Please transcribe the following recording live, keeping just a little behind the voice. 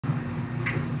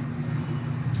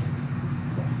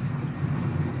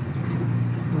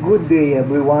Good day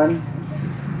everyone.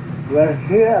 We're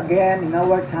here again in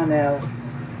our channel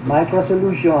Micro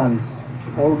Solutions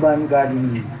Urban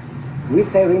Gardening,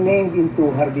 which I renamed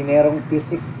into Jardinerong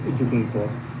Physics Educator.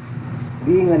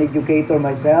 Being an educator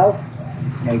myself,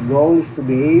 my goal is to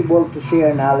be able to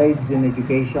share knowledge in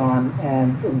education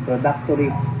and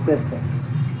introductory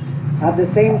physics. At the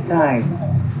same time,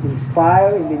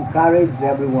 inspire and encourage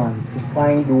everyone to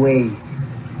find ways,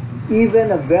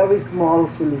 even a very small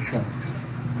solution,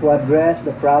 to address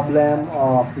the problem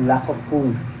of lack of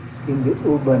food in the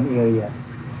urban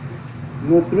areas.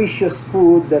 Nutritious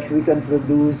food that we can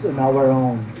produce on our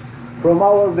own, from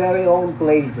our very own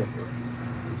places.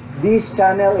 This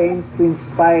channel aims to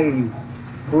inspire you,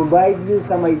 provide you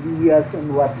some ideas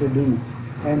on what to do,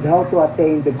 and how to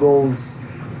attain the goals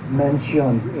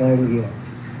mentioned earlier.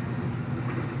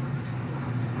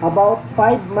 About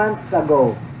 5 months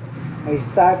ago, I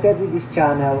started with this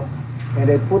channel and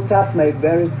I put up my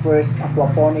very first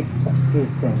aquaponics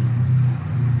system.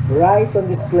 Right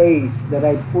on this place that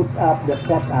I put up the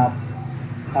setup,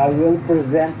 I will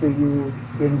present to you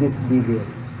in this video.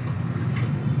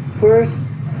 First,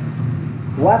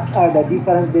 what are the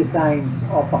different designs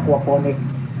of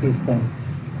aquaponics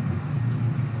systems?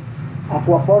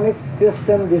 Aquaponics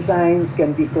system designs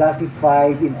can be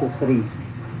classified into three.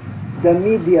 The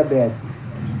media bed,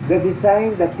 the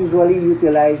design that usually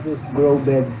utilizes grow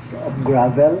beds of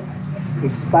gravel,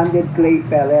 expanded clay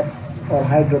pellets or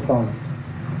hydroton,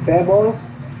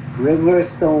 pebbles, river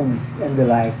stones, and the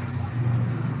likes.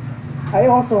 I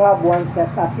also have one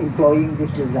setup employing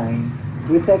this design,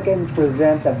 which I can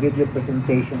present a video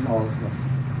presentation also.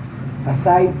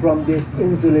 Aside from these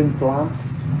insulin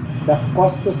plants, the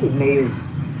costus igneus,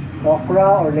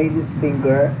 okra or lady's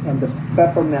finger, and the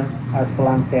peppermint are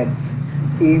planted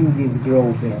in these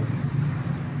grow beds.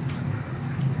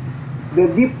 The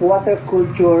deep water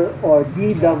culture or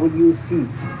DWC,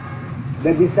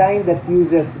 the design that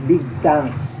uses big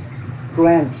tanks,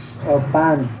 trench or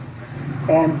pans,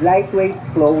 and lightweight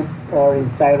float or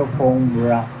styrofoam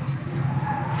wraps.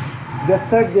 The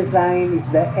third design is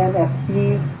the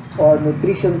NFT or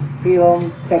nutrition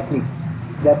film technique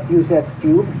that uses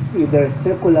tubes, either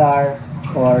circular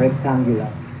or rectangular.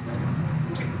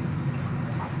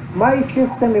 My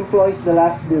system employs the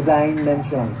last design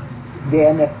mentioned,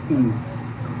 the NFT.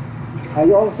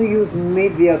 I also use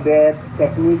media bed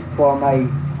technique for my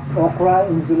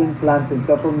okra, insulin plant, and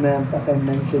peppermint as I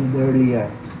mentioned earlier.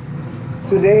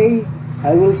 Today,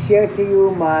 I will share to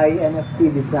you my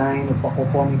NFT design of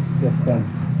aquaponics system.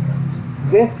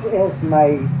 This is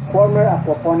my former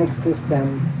aquaponics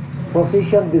system,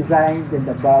 position designed and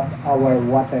above our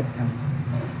water tank.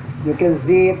 You can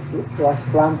see it was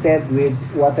planted with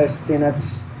water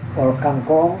spinach or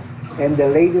kangkong and the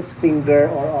lady's finger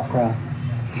or okra,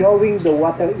 showing the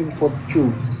water input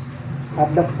tubes.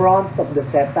 At the front of the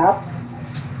setup,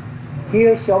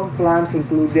 here shown plants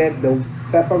included the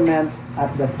peppermint at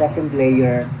the second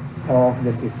layer of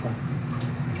the system.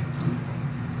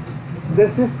 The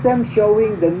system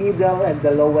showing the middle and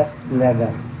the lowest level.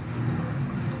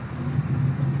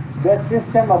 The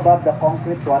system above the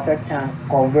concrete water tank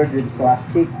covered with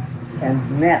plastic and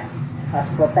net as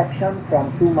protection from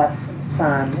too much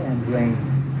sun and rain.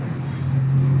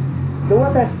 The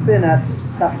water spinach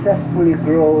successfully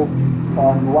grew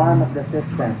on one of the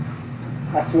systems,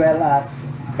 as well as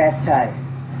pechay,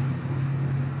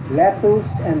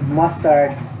 lettuce, and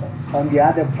mustard on the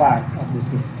other part of the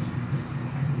system.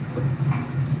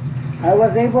 I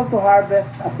was able to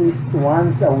harvest at least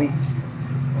once a week,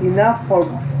 enough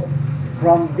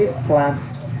from these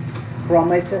plants from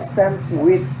my systems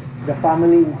which the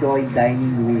family enjoyed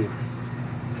dining with.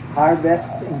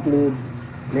 Harvests include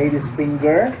lady's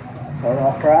finger or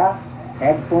okra,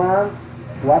 eggplant,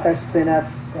 water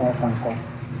spinach, or kangkong.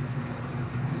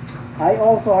 I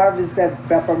also harvested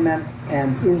peppermint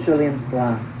and insulin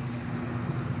plant.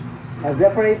 A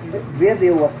separate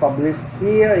video was published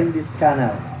here in this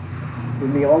channel.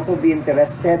 You may also be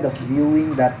interested of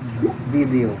viewing that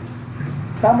video.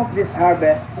 Some of these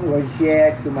harvests were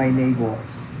shared to my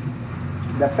neighbors.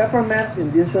 The peppermint and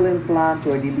insulin plant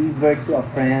were delivered to a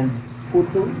friend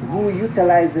who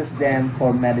utilizes them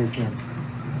for medicine,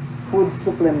 food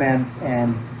supplement,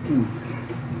 and tea.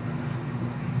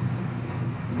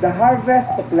 The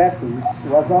harvest of lettuce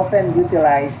was often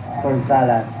utilized for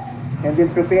salad and in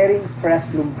preparing fresh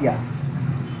lumpia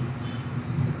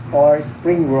or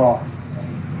spring roll.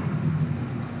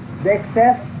 The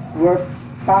excess were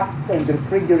packed and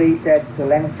refrigerated to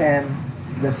lengthen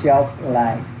the shelf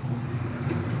life.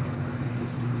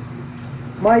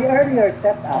 My earlier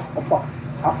setup of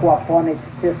aquaponics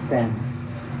system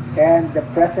and the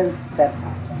present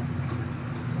setup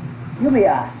You may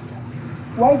ask,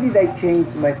 why did I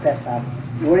change my setup,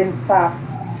 where in fact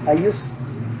I used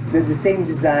the same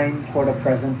design for the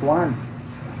present one?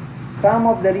 Some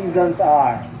of the reasons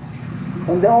are,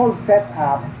 on the old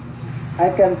setup, I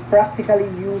can practically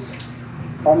use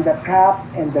on the cap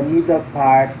and the middle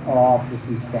part of the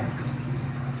system.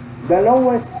 The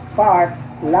lowest part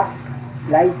lacked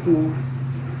lighting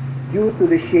due to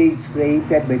the shades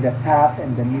created by the top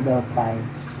and the middle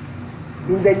pipes.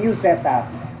 In the new setup,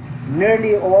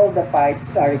 nearly all the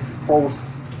pipes are exposed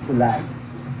to light.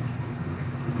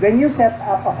 The new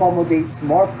setup accommodates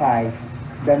more pipes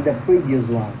than the previous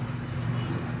one.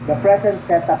 The present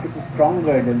setup is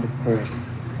stronger than the first.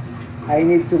 I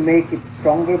need to make it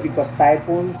stronger because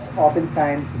typhoons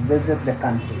oftentimes visit the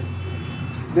country.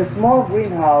 The small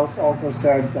greenhouse also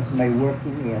serves as my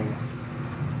working area.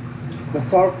 The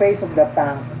surface of the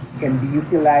tank can be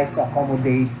utilized to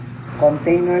accommodate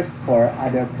containers for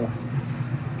other plants.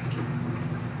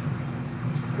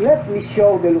 Let me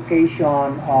show the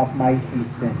location of my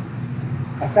system.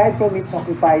 Aside from its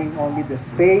occupying only the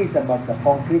space above the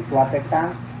concrete water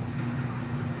tank,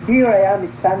 here I am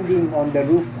standing on the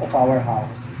roof of our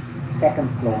house, second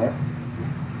floor.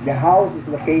 The house is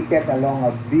located along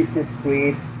a busy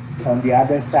street. On the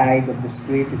other side of the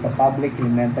street is a public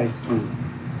elementary school.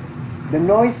 The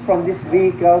noise from these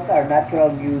vehicles are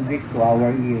natural music to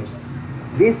our ears.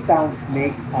 These sounds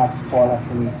make us fall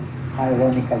asleep,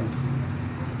 ironically.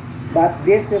 But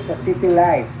this is a city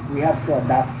life we have to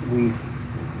adapt with.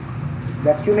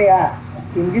 That you may ask,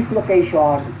 in this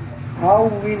location, how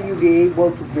will you be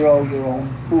able to grow your own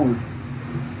food?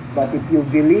 But if you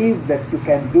believe that you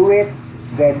can do it,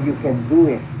 then you can do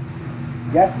it.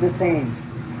 Just the same,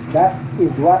 that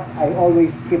is what I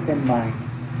always keep in mind.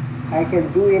 I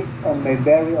can do it on my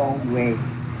very own way.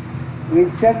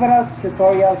 With several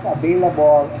tutorials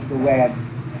available on the web,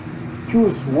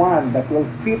 choose one that will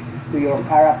fit to your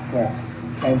character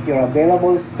and your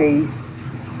available space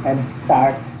and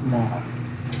start now.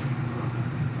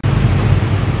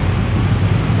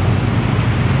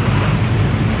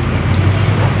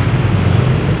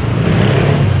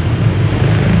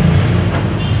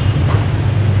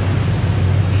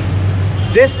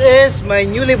 This is my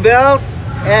newly built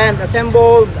and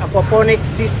assembled aquaponics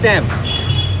system.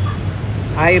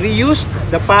 I reused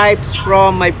the pipes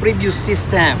from my previous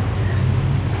system.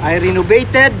 I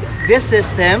renovated this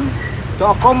system to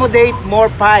accommodate more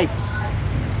pipes,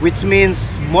 which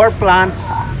means more plants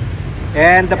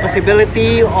and the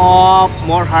possibility of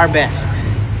more harvest.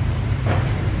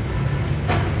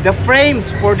 The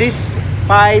frames for these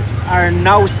pipes are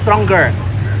now stronger,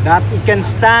 that it can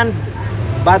stand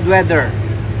bad weather.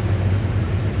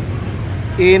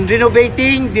 In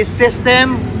renovating this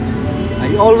system,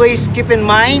 I always keep in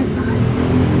mind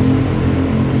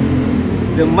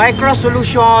the micro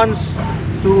solutions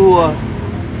to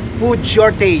food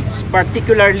shortage,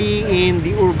 particularly in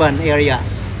the urban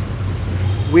areas.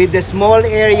 With the small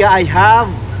area I have,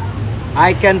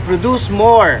 I can produce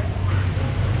more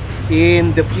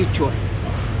in the future.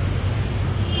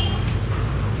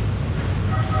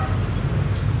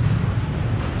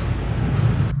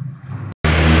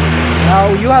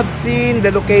 Now you have seen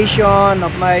the location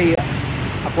of my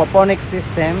aquaponics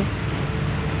system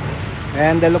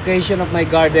and the location of my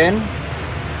garden.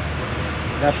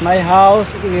 That my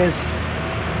house is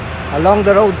along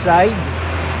the roadside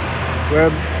where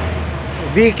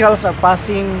vehicles are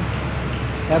passing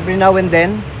every now and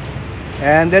then,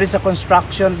 and there is a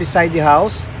construction beside the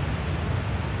house.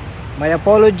 My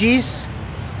apologies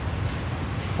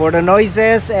for the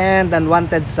noises and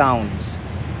unwanted sounds.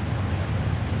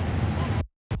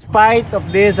 In spite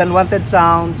of these unwanted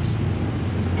sounds,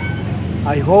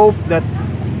 I hope that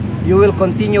you will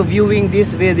continue viewing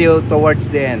this video towards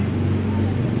the end.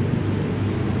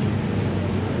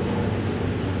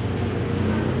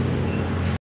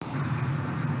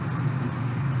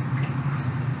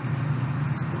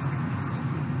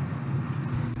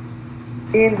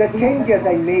 In the changes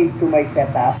I made to my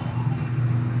setup,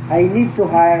 I need to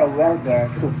hire a welder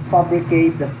to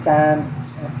fabricate the stand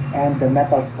and the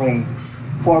metal frame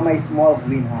for my small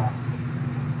greenhouse.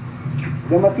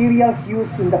 The materials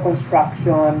used in the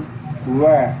construction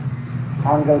were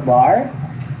angle bar,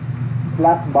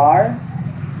 flat bar,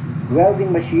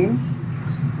 welding machine,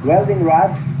 welding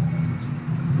rods,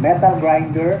 metal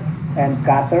grinder and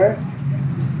cutters,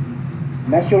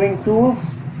 measuring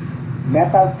tools,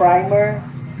 metal primer,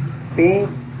 paint,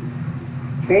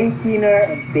 paint thinner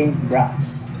and paint brush.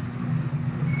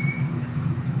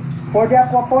 For the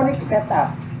aquaponics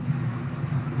setup,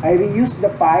 I reused the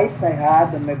pipes I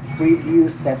had on my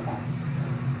previous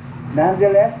setups.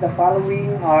 Nonetheless, the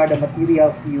following are the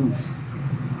materials used.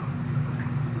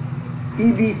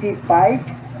 PVC pipe,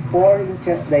 4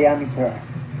 inches diameter.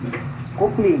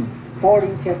 Coupling, 4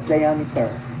 inches diameter.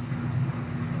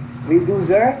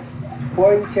 Reducer,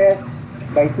 4 inches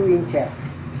by 2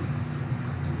 inches.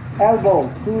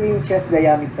 Elbow, 2 inches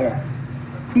diameter.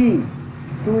 T,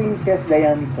 2 inches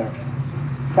diameter.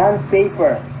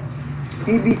 Sandpaper,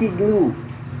 PVC glue,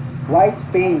 white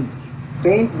paint,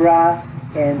 paintbrush,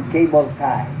 and cable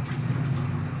tie.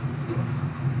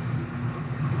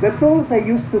 The tools I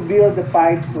used to build the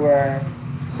pipes were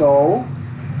saw,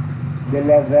 the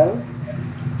level,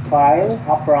 file,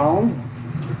 half round,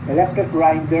 electric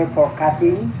grinder for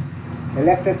cutting,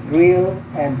 electric drill,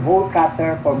 and hole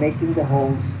cutter for making the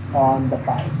holes on the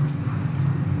pipes.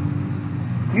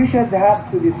 You should have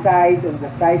to decide on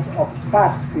the size of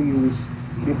pot to use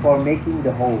before making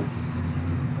the holes.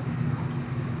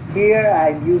 Here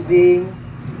I'm using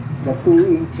the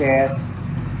 2 inches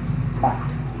pot.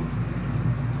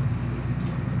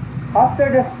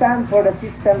 After the stand for the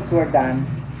systems were done,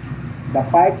 the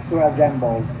pipes were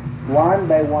assembled one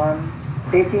by one,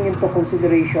 taking into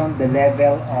consideration the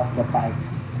level of the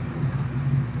pipes.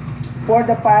 For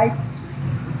the pipes,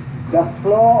 the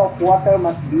flow of water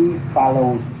must be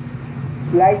followed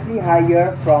slightly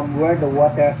higher from where the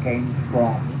water came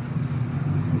from.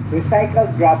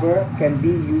 Recycled rubber can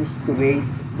be used to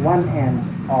raise one end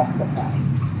of the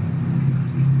pipes.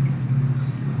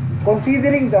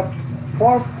 Considering the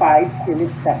 4 pipes in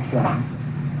each section,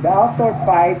 the outer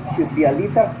pipe should be a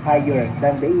little higher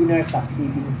than the inner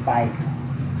succeeding pipe.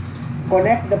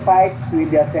 Connect the pipes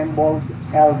with the assembled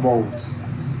elbows.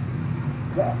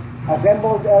 The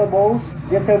assembled elbows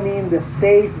determine the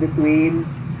space between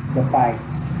the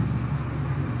pipes.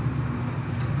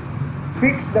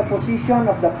 Fix the position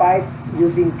of the pipes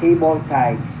using cable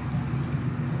ties.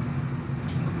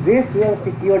 This will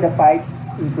secure the pipes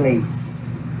in place.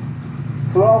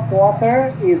 Flow of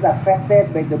water is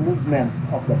affected by the movement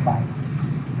of the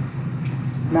pipes.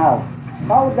 Now,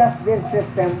 how does this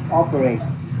system operate?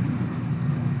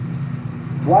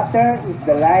 Water is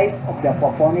the life of the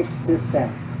aquaponics system.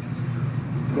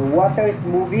 The water is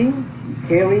moving,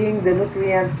 carrying the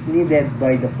nutrients needed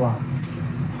by the plants.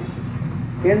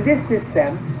 In this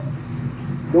system,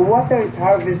 the water is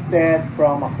harvested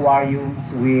from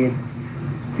aquariums with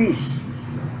fish,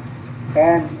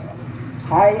 and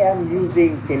I am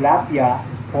using tilapia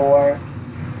for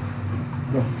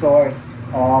the source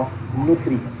of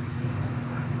nutrients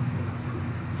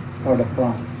for the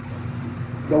plants.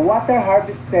 The water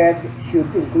harvested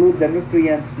should include the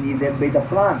nutrients needed by the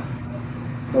plants.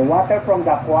 The water from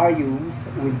the aquariums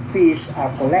with fish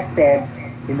are collected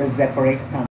in a separate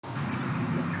tank.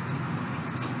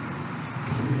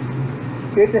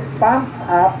 It is pumped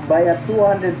up by a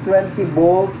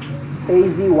 220-volt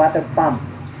AZ water pump.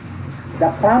 The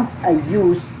pump I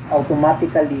use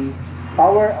automatically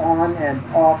power on and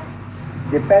off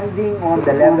depending on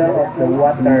the level of the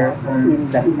water in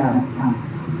the tank.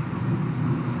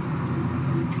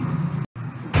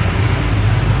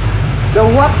 The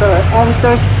water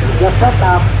enters the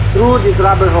setup through this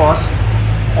rubber hose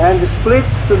and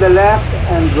splits to the left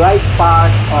and right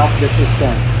part of the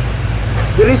system.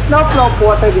 There is no flow of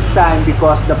water this time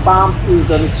because the pump is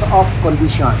on its off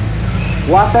condition.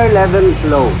 Water level is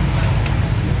low.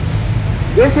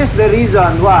 This is the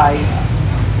reason why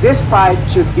this pipe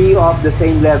should be of the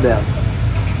same level.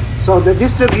 So the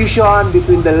distribution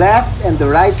between the left and the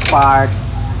right part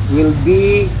will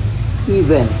be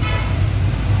even.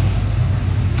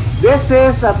 This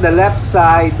is at the left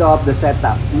side of the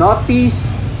setup.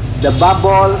 Notice the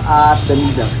bubble at the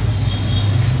middle.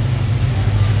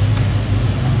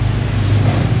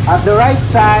 At the right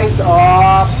side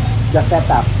of the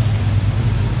setup.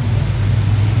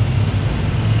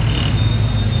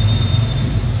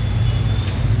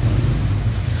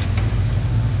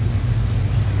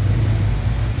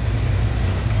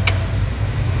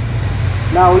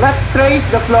 Now let's trace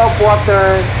the flow of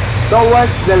water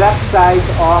towards the left side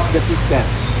of the system.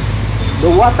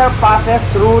 The water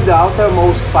passes through the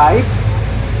outermost pipe,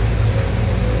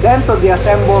 then to the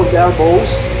assembled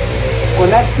elbows,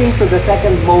 connecting to the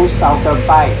secondmost outer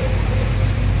pipe.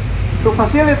 To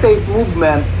facilitate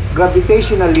movement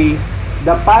gravitationally,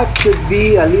 the pipe should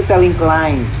be a little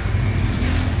inclined.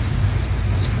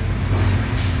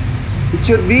 It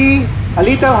should be a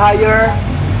little higher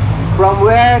from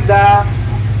where the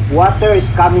water is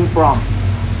coming from,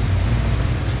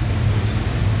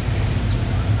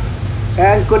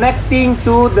 and connecting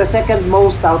to the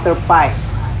secondmost outer pipe.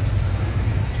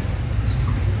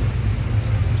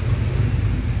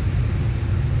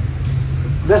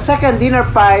 The second inner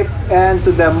pipe and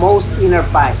to the most inner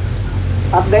pipe.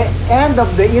 At the end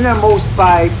of the innermost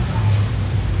pipe,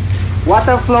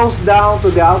 Water flows down to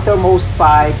the outermost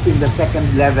pipe in the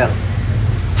second level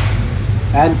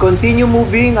and continue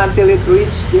moving until it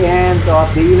reaches the end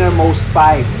of the innermost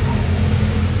pipe.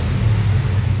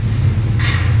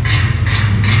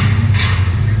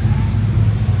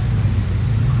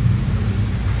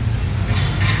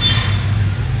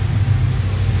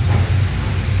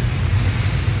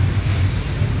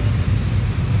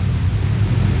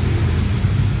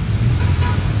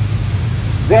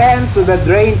 Then to the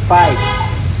drain pipe.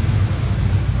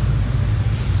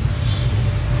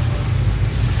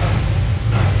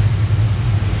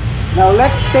 Now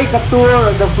let's take a tour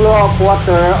of the flow of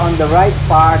water on the right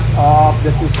part of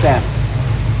the system.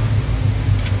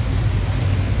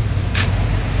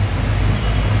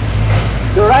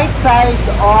 The right side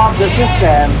of the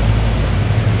system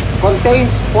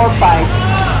contains 4 pipes,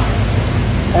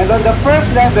 and on the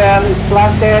first level is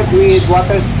planted with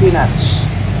water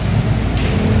spinach.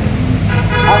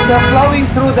 After flowing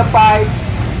through the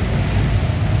pipes,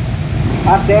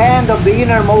 at the end of the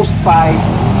innermost pipe,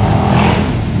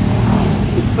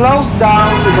 it flows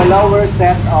down to the lower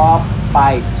set of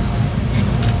pipes.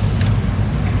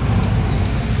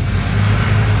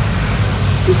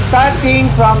 Starting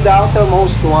from the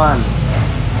outermost one,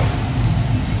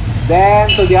 then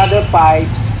to the other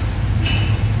pipes,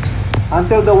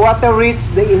 until the water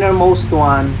reaches the innermost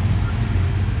one.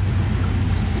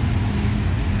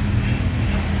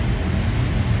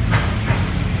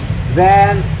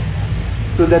 Then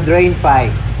to the drain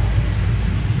pipe.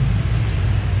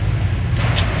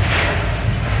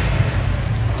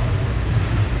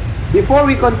 Before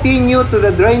we continue to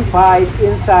the drain pipe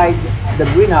inside the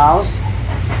greenhouse,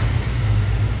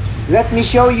 let me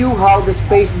show you how the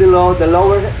space below the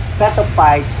lower set of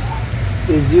pipes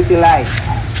is utilized.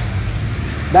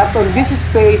 That on this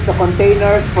space, the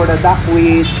containers for the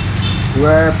duckweeds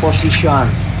were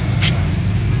positioned.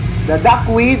 The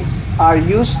duckweeds are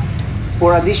used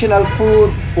for additional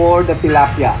food for the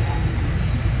tilapia.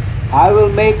 I will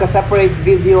make a separate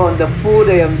video on the food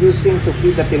I am using to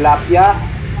feed the tilapia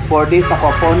for this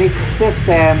aquaponics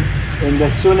system in the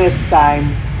soonest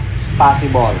time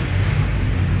possible.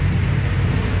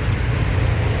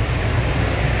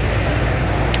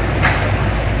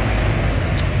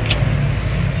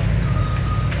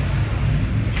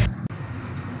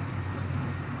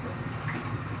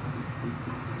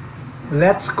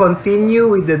 Let's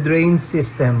continue with the drain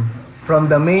system from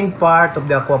the main part of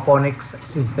the aquaponics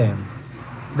system.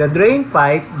 The drain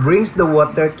pipe brings the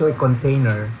water to a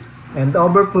container and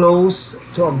overflows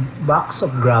to a box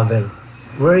of gravel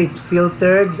where it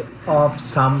filtered off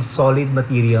some solid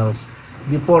materials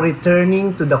before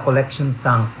returning to the collection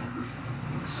tank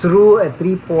through a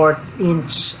 3/4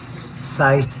 inch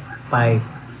sized pipe.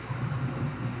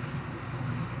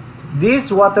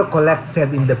 This water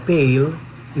collected in the pail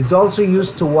is also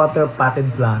used to water potted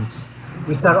plants,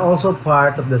 which are also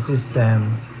part of the system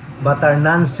but are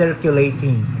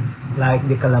non-circulating, like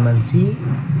the calamansi,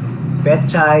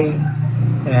 pechay,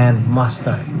 and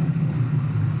mustard.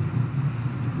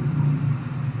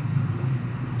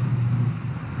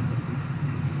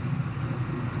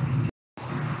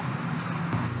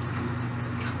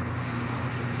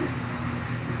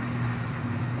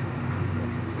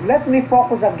 Let me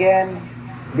focus again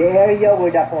the area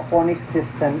where the aquaponics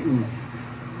system is.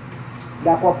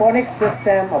 The aquaponics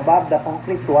system above the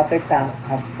concrete water tank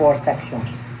has 4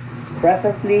 sections.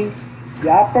 Presently, the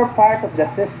upper part of the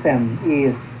system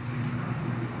is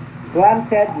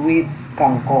planted with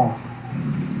kangkong.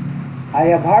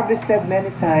 I have harvested many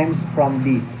times from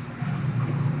this.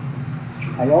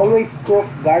 I always cook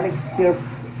garlic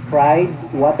stir-fried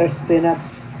water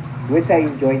spinach, which I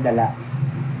enjoyed a lot.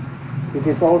 It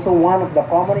is also one of the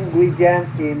common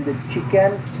ingredients in the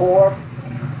chicken, pork,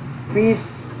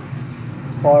 fish,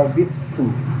 or beef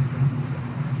stew.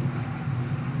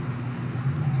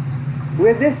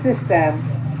 With this system,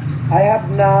 I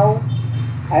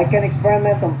can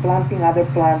experiment on planting other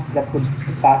plants that could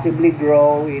possibly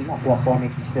grow in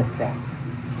aquaponics system.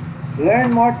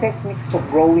 Learn more techniques of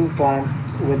growing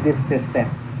plants with this system,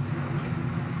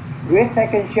 which I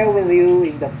can share with you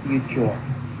in the future.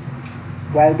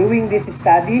 While doing these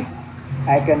studies,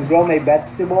 I can grow my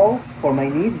vegetables for my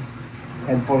needs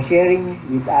and for sharing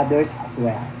with others as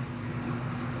well.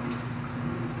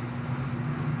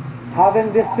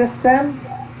 Having this system,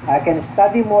 I can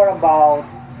study more about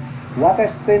water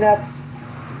spinach,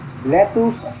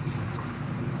 lettuce,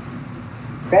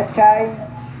 pechay,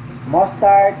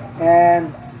 mustard,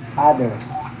 and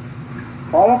others.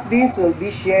 All of these will be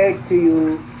shared to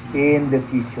you in the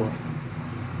future.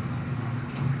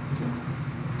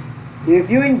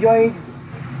 If you enjoyed,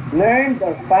 learned,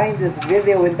 or find this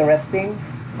video interesting,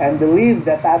 and believe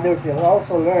that others will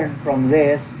also learn from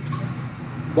this,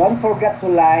 don't forget to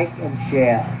like and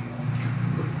share.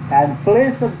 And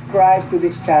please subscribe to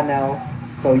this channel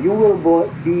so you will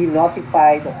be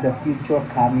notified of the future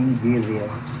coming videos.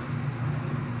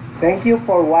 Thank you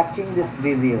for watching this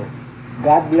video.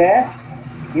 God bless,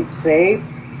 keep safe,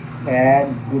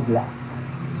 and good luck.